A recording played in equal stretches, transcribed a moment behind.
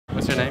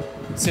name?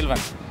 Sylvan.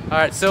 All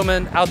right,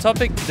 Silman, our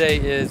topic today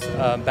is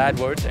bad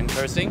words and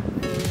cursing.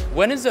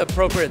 When is the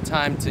appropriate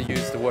time to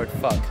use the word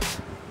fuck?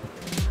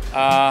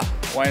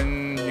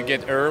 When you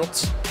get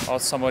hurt or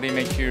somebody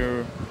make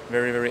you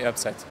very, very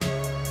upset.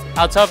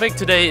 Our topic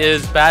today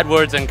is bad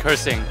words and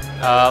cursing.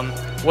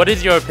 What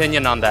is your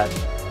opinion on that?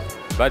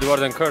 Bad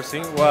word and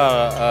cursing?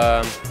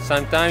 Well,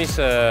 sometimes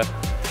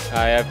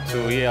I have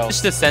to yell.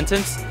 Finish the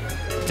sentence.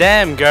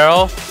 Damn,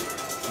 girl.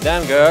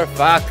 Damn girl,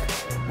 fuck.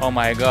 Oh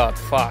my god,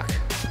 fuck.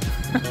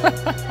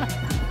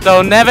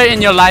 So never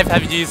in your life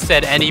have you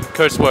said any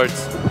curse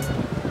words?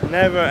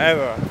 Never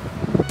ever.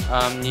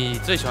 你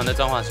最喜欢的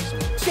脏话是什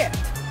么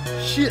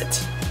Shit,？Shit,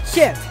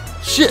 shit,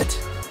 shit,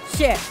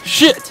 shit,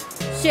 shit,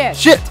 shit,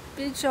 shit.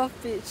 bitch of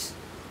bitch.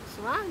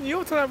 什么？你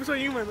又从来不说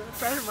英文的，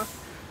说什么？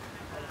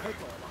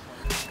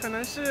可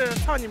能是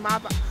操你妈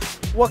吧。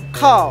我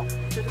靠！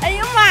哎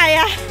呀妈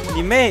呀！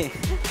你妹！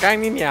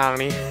干你娘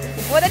你！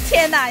我的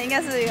天哪，应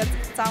该是一个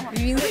脏话。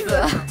晕死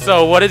了。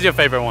So what is your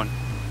favorite one?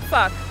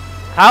 Fuck.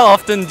 How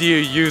often do you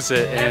use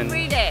it in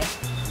Every day.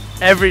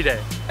 every day?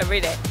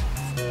 Every day.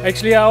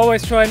 Actually, I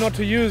always try not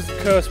to use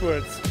curse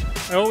words.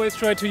 I always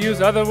try to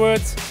use other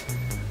words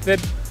that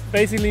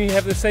basically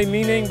have the same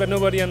meaning but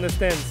nobody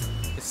understands.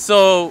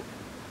 So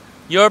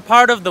you're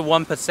part of the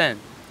 1%.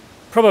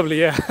 Probably,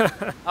 yeah.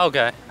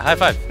 Okay, high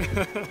five.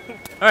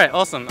 All right,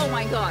 awesome. Oh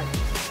my god.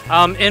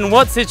 In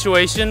what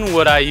situation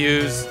would I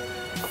use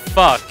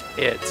fuck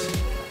it?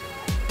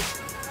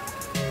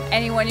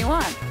 Anyone you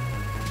want.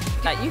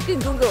 You can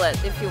Google it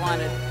if you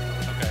wanted.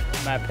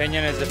 My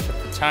opinion is if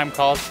the time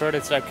calls for it,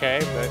 it's okay,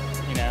 but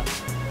you know.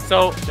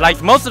 So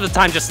like most of the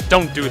time, just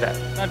don't do that.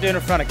 Don't do it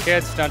in front of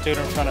kids, don't do it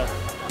in front of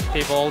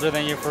people older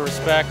than you for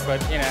respect, but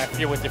you know, if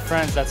you're with your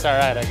friends, that's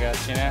alright, I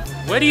guess, you know?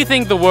 Where do you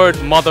think the word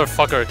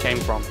motherfucker came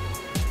from?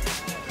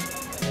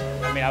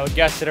 I mean, I would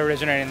guess it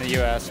originated in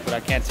the US, but I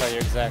can't tell you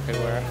exactly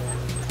where.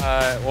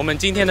 我们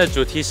今天的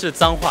主题是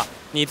脏话，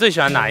你最喜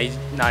欢哪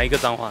一个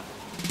脏话？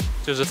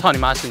就是操你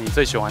妈是你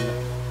最喜欢的。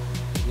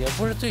也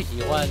不是最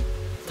喜欢，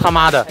他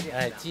妈的，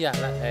哎，急眼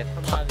了，哎，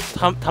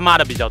他妈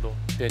的比较多。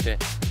对对，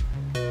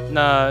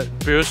那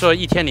比如说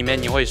一天里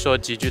面你会说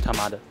几句他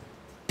妈的？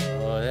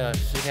我要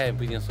10天也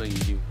不一定说一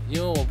句，因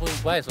为我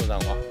不爱说脏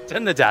话。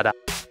真的假的？